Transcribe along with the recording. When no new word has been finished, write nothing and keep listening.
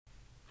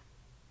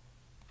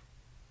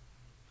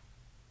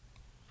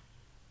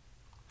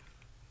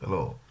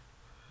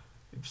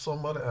If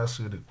somebody asks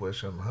you the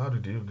question, how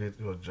did you get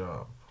your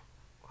job?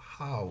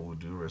 How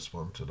would you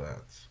respond to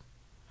that?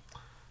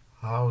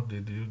 How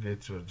did you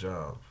get your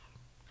job?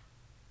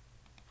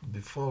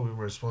 Before we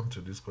respond to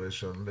this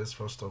question, let's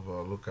first of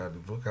all look at the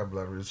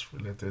vocabularies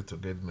related to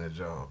getting a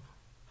job.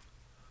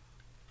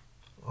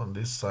 On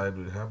this side,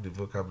 we have the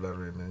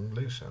vocabulary in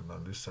English, and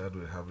on this side,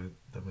 we have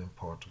them in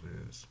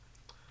Portuguese.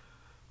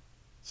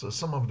 So,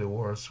 some of the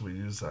words we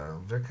use are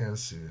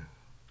vacancy,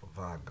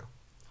 vaga,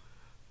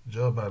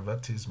 job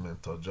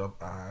advertisement or job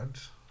ad,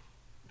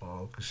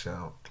 or que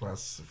chama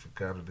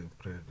classificado de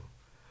emprego.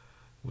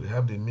 We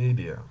have the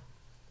media,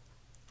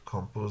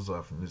 composed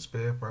of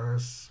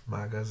newspapers,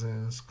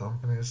 magazines,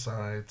 company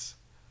sites,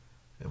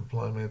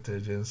 employment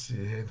agency,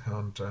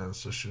 headhunter, and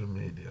social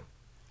media.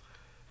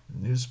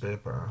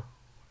 Newspaper,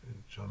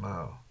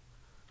 journal,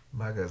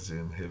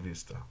 magazine,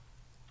 revista.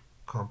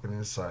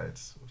 Company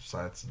sites,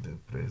 sites de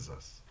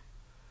empresas.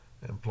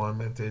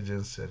 Employment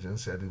agency,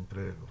 agência de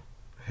emprego.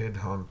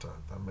 Headhunter,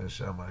 também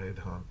chama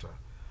headhunter.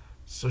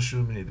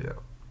 Social media,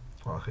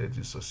 or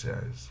redes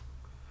sociais.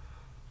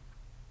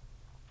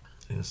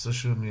 In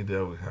social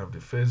media, we have the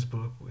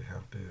Facebook, we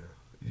have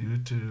the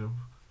YouTube,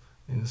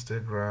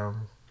 Instagram,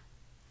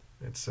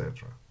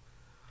 etc.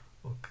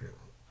 Okay,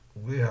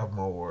 we have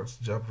more words.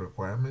 Job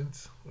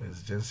requirements,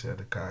 exigência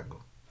de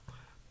cargo.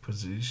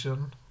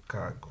 Position,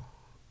 cargo.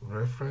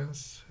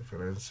 Reference,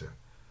 referência.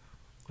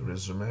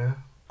 Resume,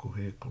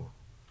 currículo.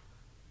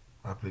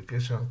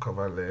 Application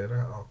cover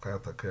letter or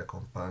carta que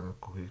acompanha o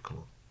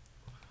currículo.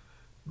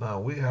 Now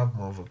we have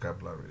more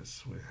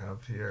vocabularies. We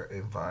have here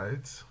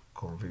invite,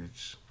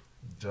 convite,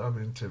 job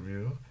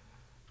interview,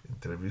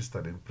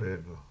 entrevista de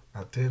emprego,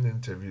 attend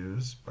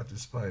interviews,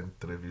 participar em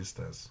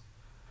entrevistas,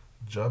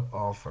 job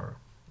offer,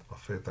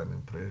 oferta de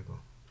emprego,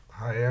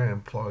 hire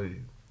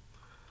employee,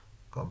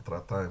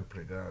 contratar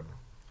empregado,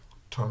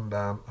 turn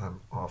down an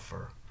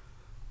offer,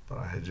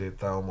 para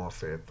rejeitar uma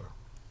oferta,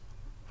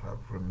 have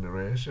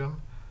remuneration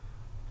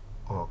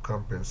or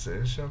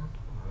compensation,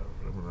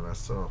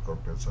 remuneração or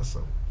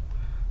compensação,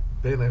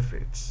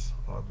 benefits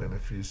or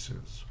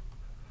benefícios.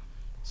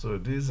 So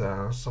these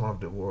are some of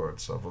the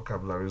words or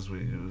vocabularies we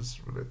use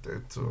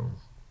related to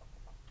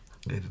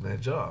getting a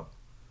job.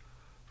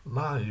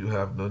 Now you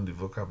have known the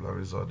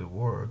vocabularies or the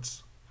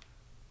words.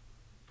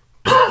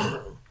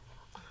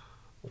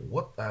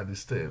 What are the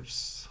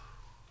steps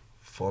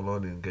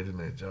followed in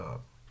getting a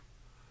job?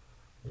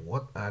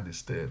 What are the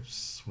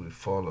steps we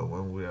follow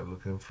when we are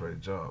looking for a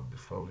job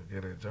before we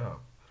get a job?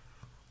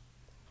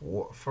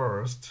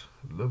 First,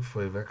 look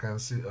for a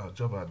vacancy or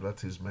job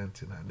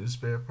advertisement in a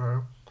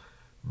newspaper,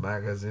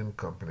 magazine,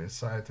 company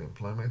site,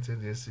 employment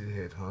agency,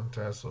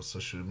 headhunters, or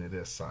social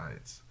media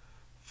sites.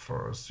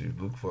 First, you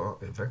look for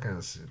a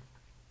vacancy.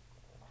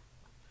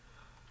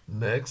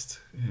 Next,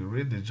 you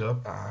read the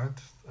job ad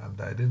and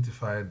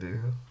identify the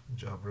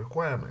job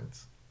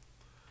requirements.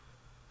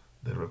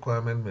 The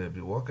requirement may be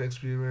work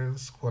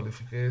experience,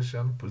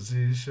 qualification,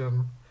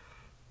 position,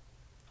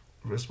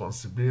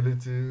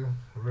 responsibility,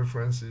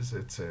 references,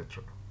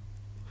 etc.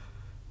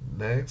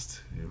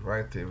 Next, you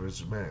write a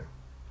resume.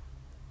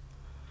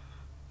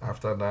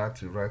 After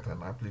that, you write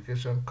an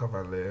application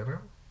cover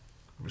letter,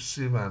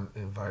 receive an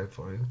invite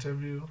for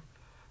interview,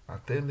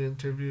 attend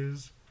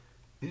interviews.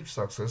 If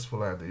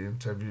successful at the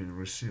interview, you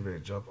receive a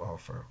job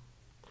offer.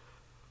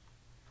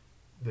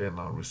 Then,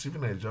 on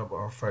receiving a job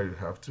offer, you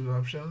have two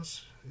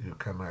options. You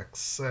can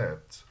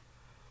accept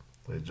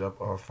the job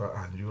offer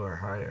and you are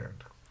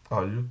hired,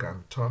 or you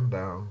can turn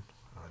down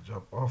a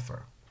job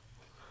offer.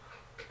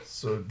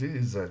 So,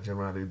 these are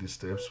generally the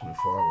steps we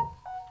follow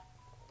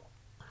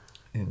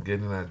in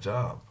getting a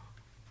job.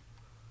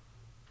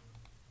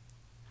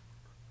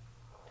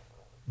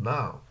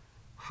 Now,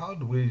 how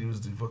do we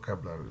use the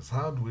vocabularies?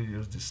 How do we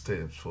use the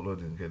steps followed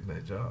in getting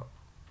a job?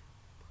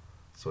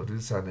 So,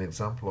 this is an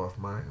example of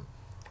mine.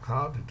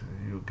 How did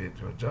you get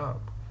your job?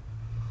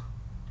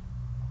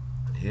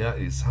 Here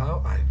is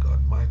how I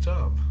got my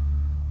job.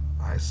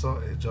 I saw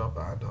a job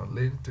ad on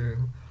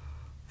LinkedIn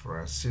for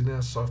a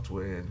senior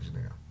software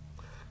engineer.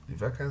 The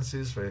vacancy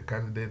is for a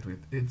candidate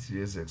with 8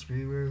 years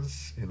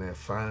experience in a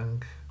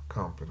FANG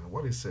company.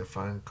 What is a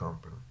FANG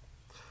company?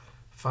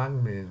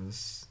 FANG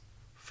means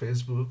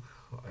Facebook,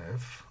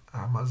 F,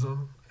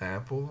 Amazon,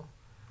 Apple,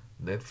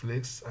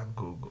 Netflix, and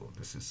Google.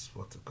 This is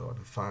what we call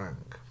the FANG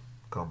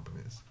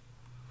companies.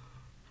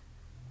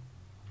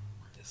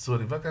 So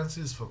the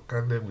vacancy is for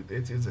candidate with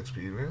 8 years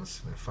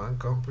experience in a FANG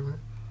company,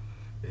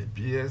 a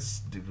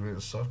BS degree in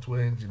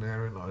software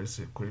engineering or its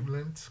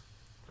equivalent,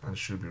 and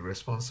should be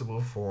responsible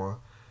for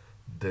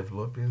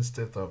developing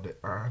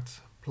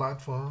state-of-the-art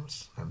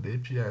platforms and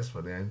APIs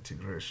for their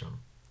integration.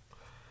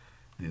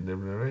 The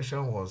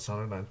remuneration was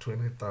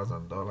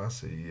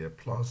 $120,000 a year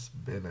plus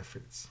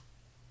benefits.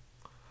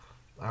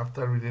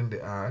 After reading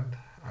the ad,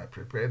 I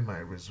prepared my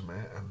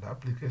resume and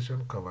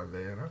application cover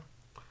letter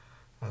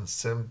and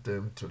sent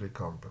them to the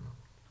company.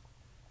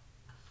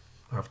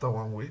 After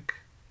 1 week,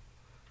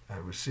 I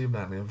received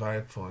an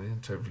invite for an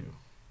interview.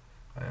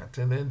 I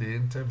attended the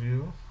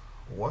interview,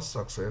 was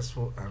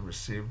successful, and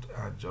received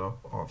a job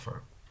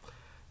offer.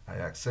 I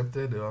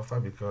accepted the offer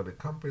because the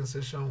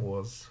compensation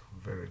was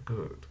very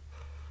good.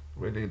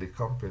 Really, the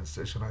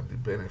compensation and the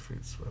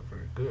benefits were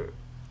very good.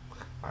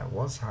 I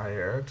was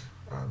hired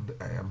and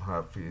I am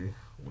happy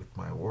with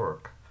my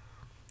work.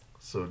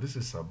 So, this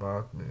is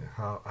about me,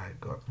 how I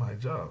got my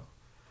job.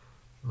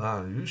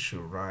 Now, you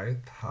should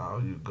write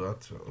how you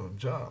got your own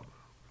job.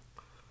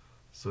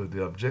 So,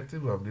 the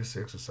objective of this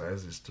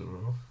exercise is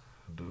to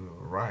do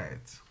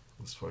write.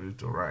 It's for you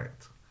to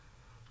write.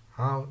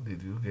 How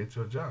did you get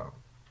your job?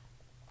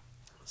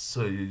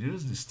 So, you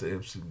use the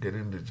steps in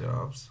getting the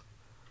jobs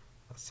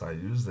as I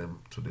use them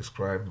to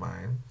describe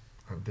mine,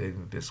 and then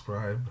you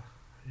describe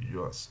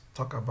yours.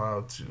 Talk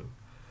about you.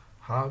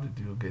 How did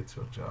you get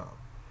your job?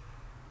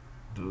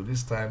 Do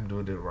this time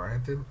do the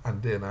writing,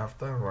 and then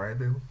after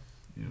writing,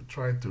 you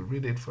try to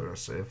read it for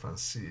yourself and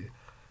see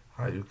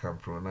how you can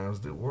pronounce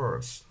the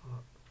words,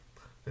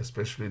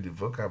 especially the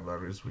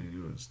vocabularies we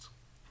used.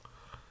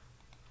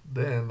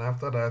 Then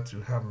after that,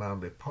 you have now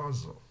the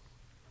puzzle.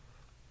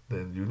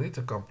 Then you need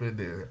to complete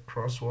the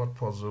crossword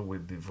puzzle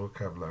with the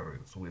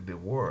vocabularies, with the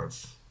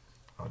words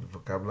or the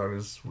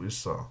vocabularies we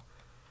saw.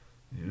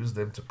 Use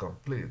them to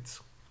complete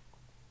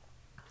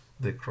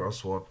the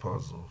crossword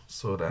puzzle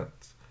so that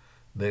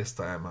next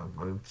time I'm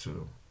going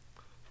to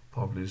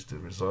publish the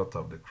result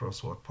of the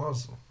crossword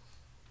puzzle.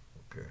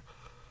 Okay.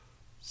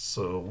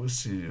 So we'll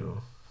see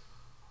you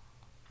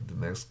in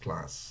the next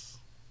class.